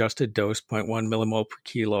weight-adjusted dose, 0.1 millimole per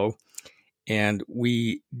kilo, and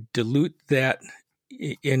we dilute that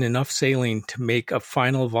in enough saline to make a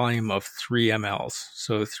final volume of 3 mLs,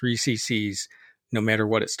 so 3 cc's, no matter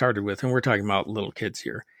what it started with. And we're talking about little kids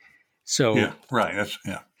here. So yeah, right.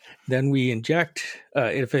 Then we inject.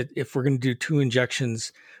 If we're going to do 2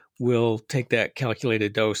 injections, we'll take that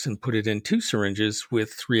calculated dose and put it in 2 syringes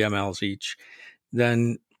with 3 mLs each.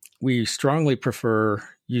 Then we strongly prefer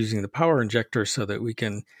using the power injector so that we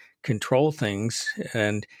can control things.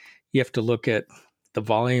 And you have to look at the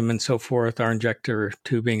volume and so forth. Our injector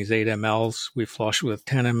tubing is 8 mLs. We flush with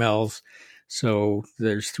 10 mLs. So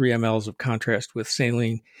there's 3 mLs of contrast with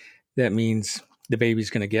saline. That means the baby's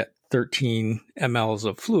going to get 13 mLs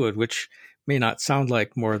of fluid, which may not sound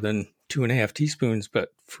like more than 2.5 teaspoons,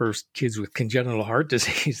 but for kids with congenital heart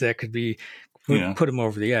disease, that could be put them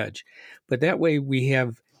over the edge. But that way we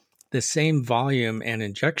have the same volume and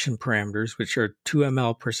injection parameters, which are 2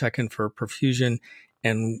 ml per second for perfusion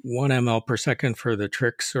and 1 ml per second for the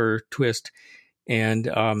tricks or twist. And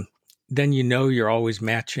then you're always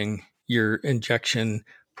matching your injection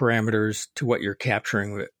parameters to what you're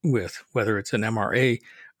capturing with, whether it's an MRA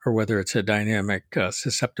or whether it's a dynamic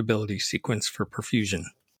susceptibility sequence for perfusion.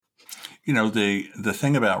 The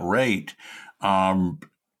thing about rate, and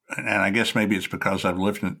I guess maybe it's because I've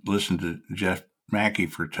listened to Jeff Mackey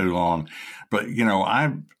for too long, but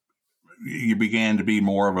you began to be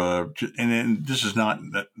more of and this is not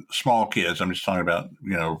small kids. I'm just talking about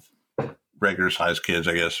regular sized kids,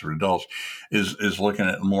 I guess, or adults, is looking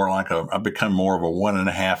at more like I've become more of a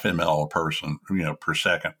 1.5 ml a person, per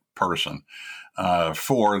second person,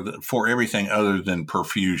 for everything other than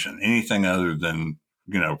perfusion, anything other than,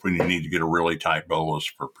 when you need to get a really tight bolus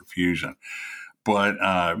for perfusion. But,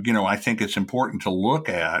 I think it's important to look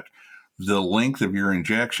at the length of your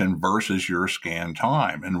injection versus your scan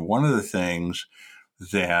time. And one of the things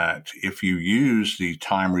that if you use the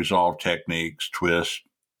time resolved techniques, twist,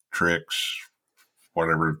 tricks,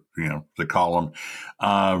 whatever, they call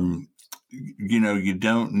them, you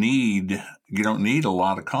don't need a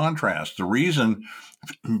lot of contrast. The reason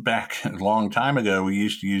back a long time ago, we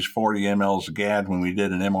used to use 40 mLs of GAD when we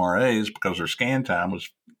did an MRA is because our scan time was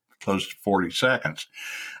close to 40 seconds.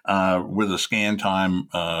 With a scan time,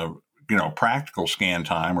 practical scan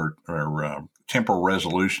time or temporal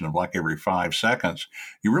resolution of like every 5 seconds,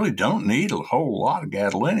 you really don't need a whole lot of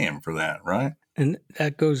gadolinium for that, right? And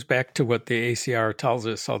that goes back to what the ACR tells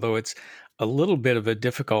us, although it's a little bit of a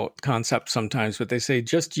difficult concept sometimes, but they say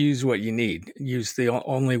just use what you need, use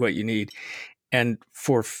only what you need. And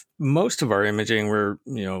for most of our imaging, we're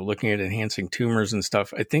looking at enhancing tumors and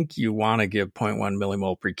stuff. I think you want to give 0.1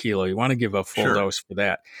 millimole per kilo. You want to give a full dose for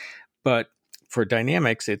that. But for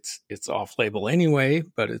dynamics, it's off-label anyway,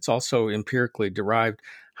 but it's also empirically derived.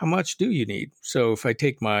 How much do you need? So if I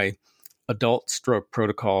take my adult stroke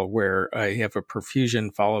protocol where I have a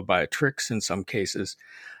perfusion followed by a TRIX in some cases,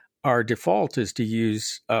 our default is to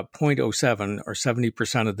use 0.07 or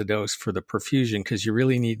 70% of the dose for the perfusion because you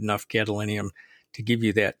really need enough gadolinium to give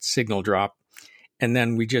you that signal drop. And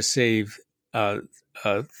then we just save 30%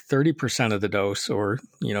 of the dose, or,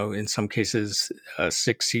 in some cases,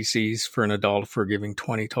 6 cc's for an adult for giving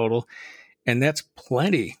 20 total. And that's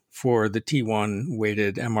plenty for the T1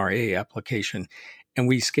 weighted MRA application. And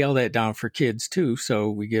we scale that down for kids too. So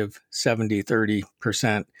we give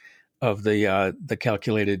 30% of the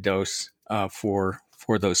calculated dose for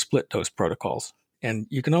those split dose protocols. And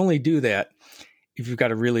you can only do that if you've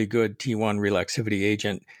got a really good T1 relaxivity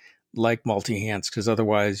agent like Multihance, because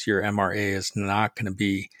otherwise your MRA is not going to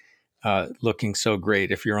be looking so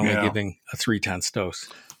great if you're only giving a 0.3 dose.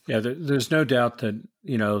 Yeah, there's no doubt that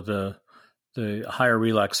the higher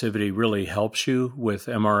relaxivity really helps you with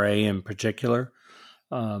MRA in particular,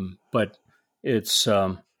 but it's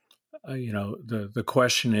the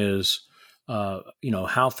question is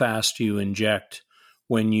how fast do you inject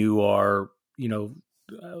when you are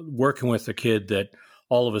working with a kid that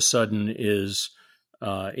all of a sudden is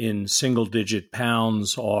in single digit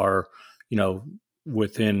pounds or,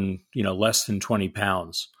 within, less than 20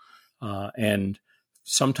 pounds. And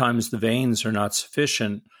sometimes the veins are not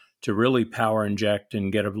sufficient to really power inject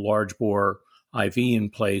and get a large bore IV in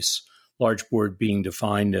place, large bore being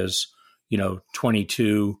defined as,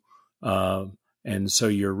 22. And so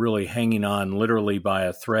you're really hanging on literally by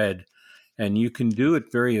a thread. And you can do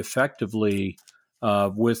it very effectively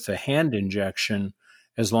with the hand injection,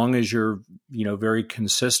 as long as you're, very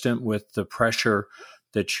consistent with the pressure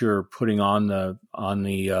that you're putting on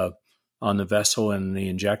the vessel and the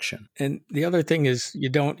injection. And the other thing is,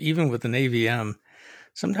 even with an AVM,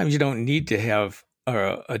 sometimes you don't need to have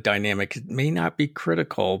a dynamic. It may not be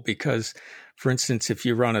critical because, for instance, if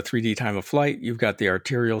you run a 3D time of flight, you've got the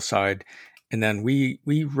arterial side. And then we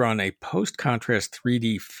run a post-contrast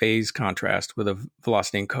 3D phase contrast with a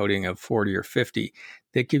velocity encoding of 40 or 50.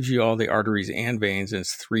 That gives you all the arteries and veins, and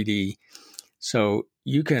it's 3D. So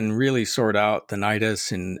you can really sort out the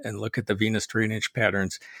nidus and look at the venous drainage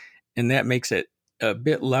patterns. And that makes it a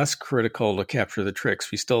bit less critical to capture the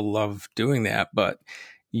TRIX. We still love doing that, but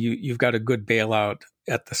you've got a good bailout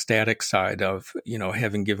at the static side of,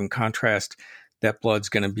 having given contrast. That blood's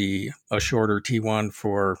going to be a shorter T1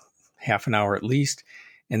 for half an hour at least,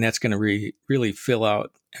 and that's going to really fill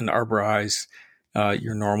out and arborize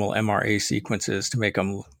your normal MRA sequences to make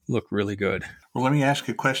them look really good. Well, let me ask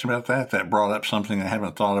you a question about that. That brought up something I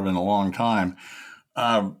haven't thought of in a long time.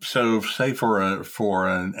 So say for an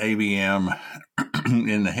AVM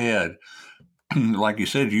in the head, like you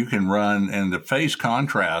said, you can run, and the phase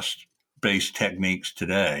contrast based techniques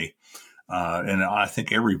today, and I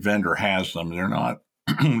think every vendor has them. They're not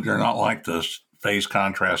like the phase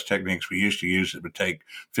contrast techniques we used to use that would take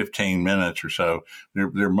 15 minutes or so.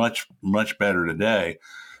 They're much, much better today.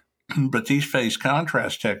 But these phase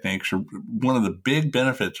contrast techniques are one of the big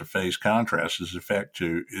benefits of phase contrast is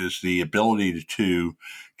the ability to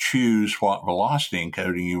choose what velocity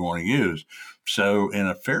encoding you want to use. So in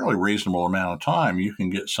a fairly reasonable amount of time, you can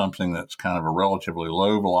get something that's kind of a relatively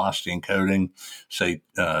low velocity encoding, say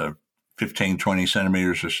 15, 20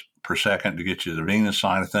 centimeters per second to get you the venous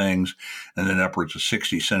side of things, and then upwards of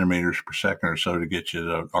 60 centimeters per second or so to get you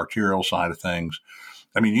the arterial side of things.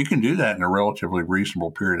 I mean, you can do that in a relatively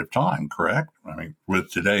reasonable period of time, correct? I mean,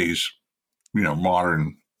 with today's,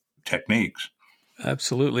 modern techniques.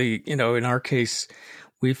 Absolutely. In our case,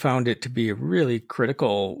 we found it to be a really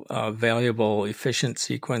critical, valuable, efficient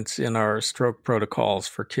sequence in our stroke protocols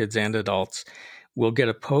for kids and adults. We'll get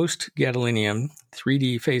a post-gadolinium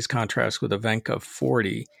 3D phase contrast with a VENC of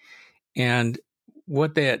 40. And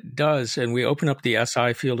what that does, and we open up the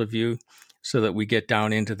SI field of view so that we get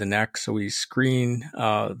down into the neck. So we screen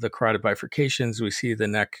the carotid bifurcations. We see the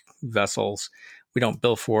neck vessels. We don't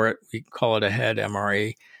bill for it. We call it a head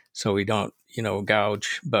MRA, so we don't,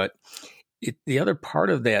 gouge. But the other part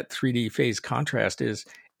of that 3D phase contrast is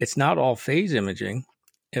it's not all phase imaging.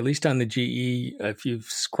 At least on the GE, if you've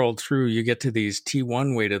scrolled through, you get to these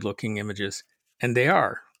T1 weighted looking images, and they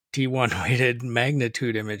are T1 weighted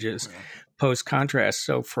magnitude images post contrast.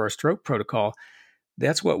 So for a stroke protocol,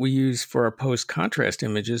 that's what we use for our post-contrast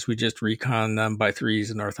images. We just recon them by threes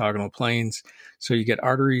and orthogonal planes. So you get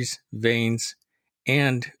arteries, veins,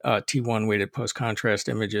 and T1 weighted post-contrast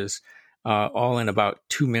images all in about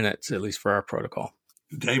 2 minutes, at least for our protocol.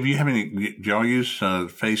 Dave, do y'all use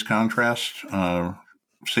phase contrast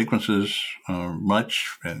sequences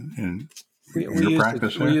much in your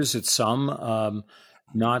practice? We use it some,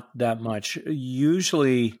 not that much.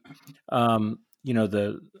 Usually,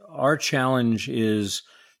 our challenge is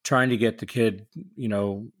trying to get the kid,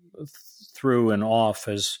 through and off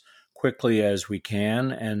as quickly as we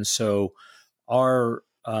can. And so our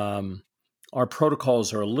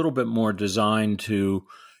protocols are a little bit more designed to,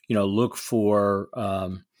 look for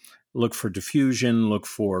diffusion, look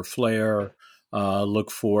for flare,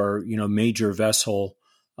 look for, major vessel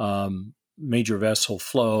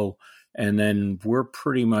flow. And then we're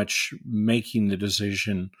pretty much making the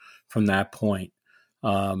decision from that point.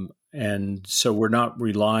 And so we're not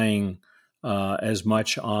relying as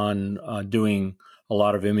much on doing a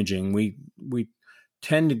lot of imaging. We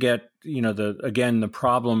tend to get, the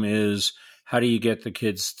problem is how do you get the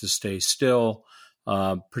kids to stay still?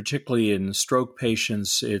 Particularly in stroke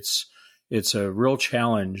patients, it's a real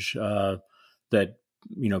challenge that,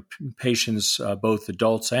 patients, both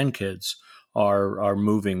adults and kids, are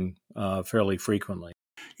moving fairly frequently.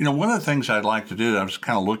 One of the things I'd like to do, I was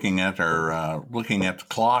kind of looking at the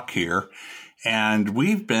clock here, and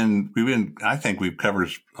I think we've covered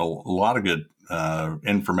a lot of good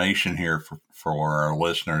information here for our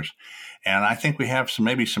listeners, and I think we have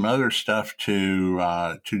maybe some other stuff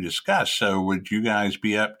to discuss. So, would you guys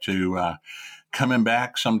be up to coming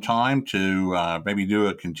back sometime to maybe do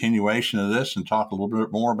a continuation of this and talk a little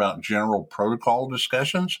bit more about general protocol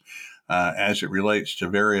discussions as it relates to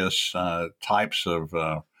various types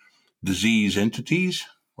of disease entities?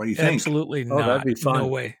 What do you think? Absolutely not. That'd be fun. No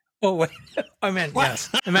way. Oh, wait. I meant yes.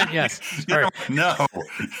 Sorry. No.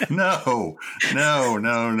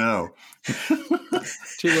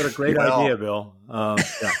 Gee, what a great idea, Bill.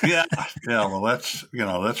 Yeah. Well, that's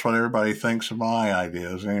what everybody thinks of my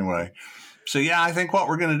ideas anyway. So, I think what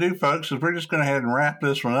we're going to do, folks, is we're just going to head and wrap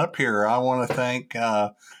this one up here. I want to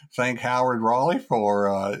thank Howard Raleigh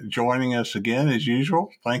for joining us again, as usual.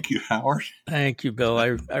 Thank you, Howard. Thank you, Bill.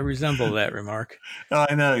 I resemble that remark.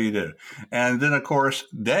 I know you do. And then, of course,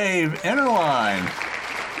 Dave Ennerline.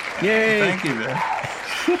 Yay! Thank you, Bill.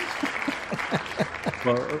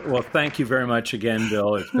 Well, thank you very much again,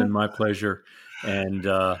 Bill. It's been my pleasure. And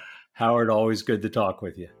Howard, always good to talk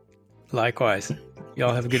with you. Likewise.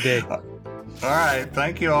 Y'all have a good day. All right.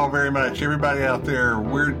 Thank you all very much. Everybody out there,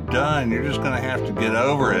 we're done. You're just going to have to get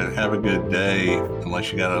over it. Have a good day,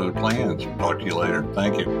 unless you got other plans. Talk to you later.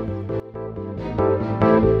 Thank you.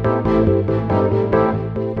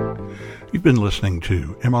 You've been listening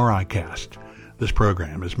to MRI Cast. This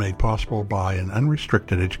program is made possible by an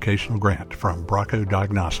unrestricted educational grant from Bracco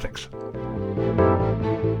Diagnostics.